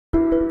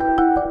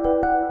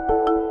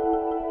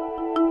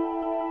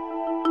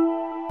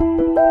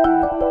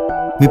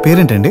మీ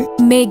పేరేంటండి?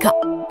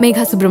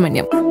 మేఘా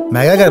సుబ్రహ్మణ్యం.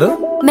 మేఘా గారు?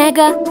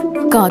 మేఘా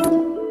కాదు,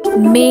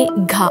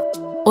 మేఘా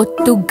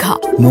ఒత్తుఘా.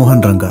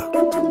 మోహన్ రంగా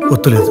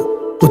ఒత్తులేదు,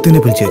 ఒత్తిని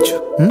పిలిచేయచ్చు.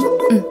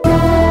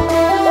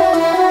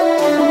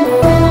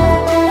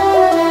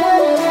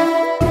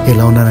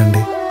 ఎలా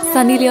ఉన్నానండి?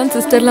 సన్నీ లియోన్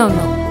సిస్టర్ లా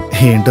ఉన్నావు.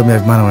 ఏంటో మీ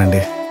అభిమానం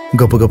అండి,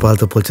 గొప్ప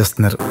గొప్పలతో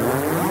పోల్చేస్తున్నారు.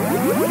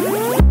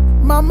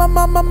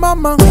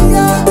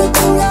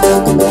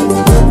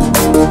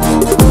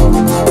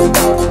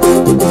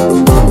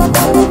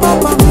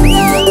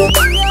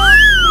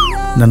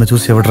 నన్ను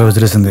చూసి ఎవడరా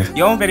విసిరేసింది?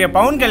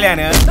 పవన్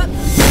కళ్యాణ్.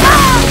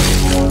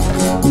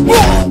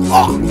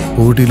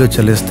 ఊటీలో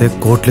చల్లేస్తే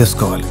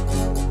కోట్లేసుకోవాలి,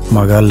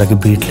 మగాళ్ళకి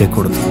బీట్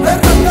లేకూడదు.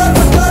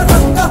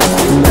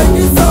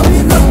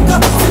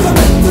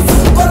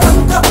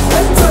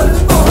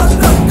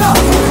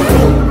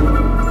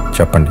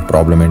 చెప్పండి,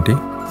 ప్రాబ్లం ఏంటి?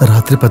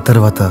 రాత్రి 10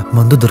 తర్వాత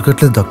మందు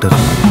దొరకట్లేదు డాక్టర్.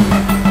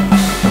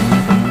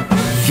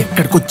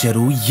 ఎక్కడికి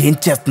వచ్చారు, ఏం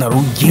చేస్తున్నారు,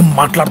 ఏం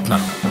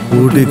మాట్లాడుతున్నారు?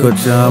 ఊటీకి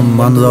వచ్చాం,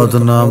 మందు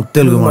తాగుతున్నాం,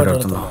 తెలుగు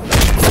మాట్లాడుతున్నాం.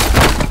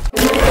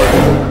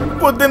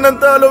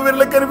 పొద్దున్నంతా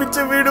అలోవీర్లా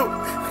కనిపించే వీడు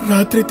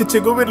రాత్రి అయితే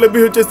చెగోవీర్లా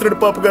బిహేవ్ చేస్తున్నాడు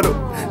పాప గారు.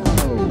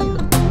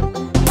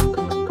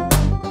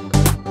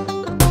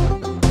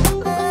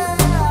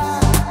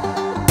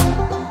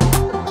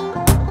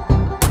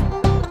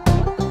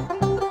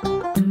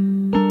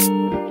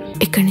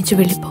 ఇక్కడి నుంచి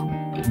వెళ్ళిపో.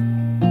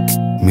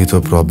 మీతో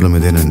ప్రాబ్లం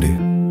ఇదేనండి,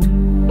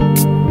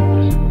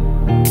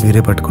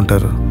 మీరే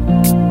పట్టుకుంటారు,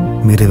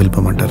 మీరే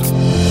వెళ్ళిపోమంటారు.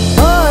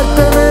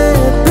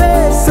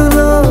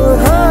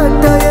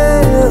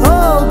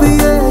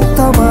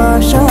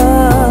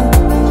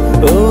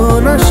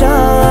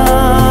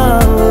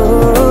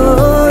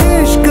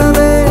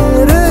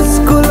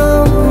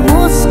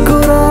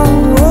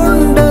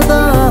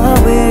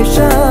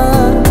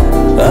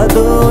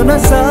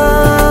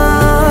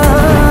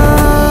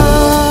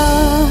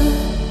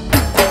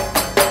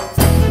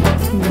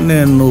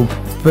 నేను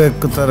ఉప్పు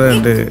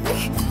ఎక్కుతారండి,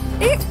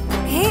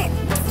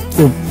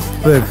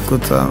 ఉప్పు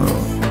ఎక్కుతాను.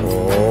 ఓ,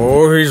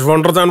 హీస్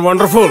వండర్ దాన్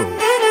వండర్ఫుల్.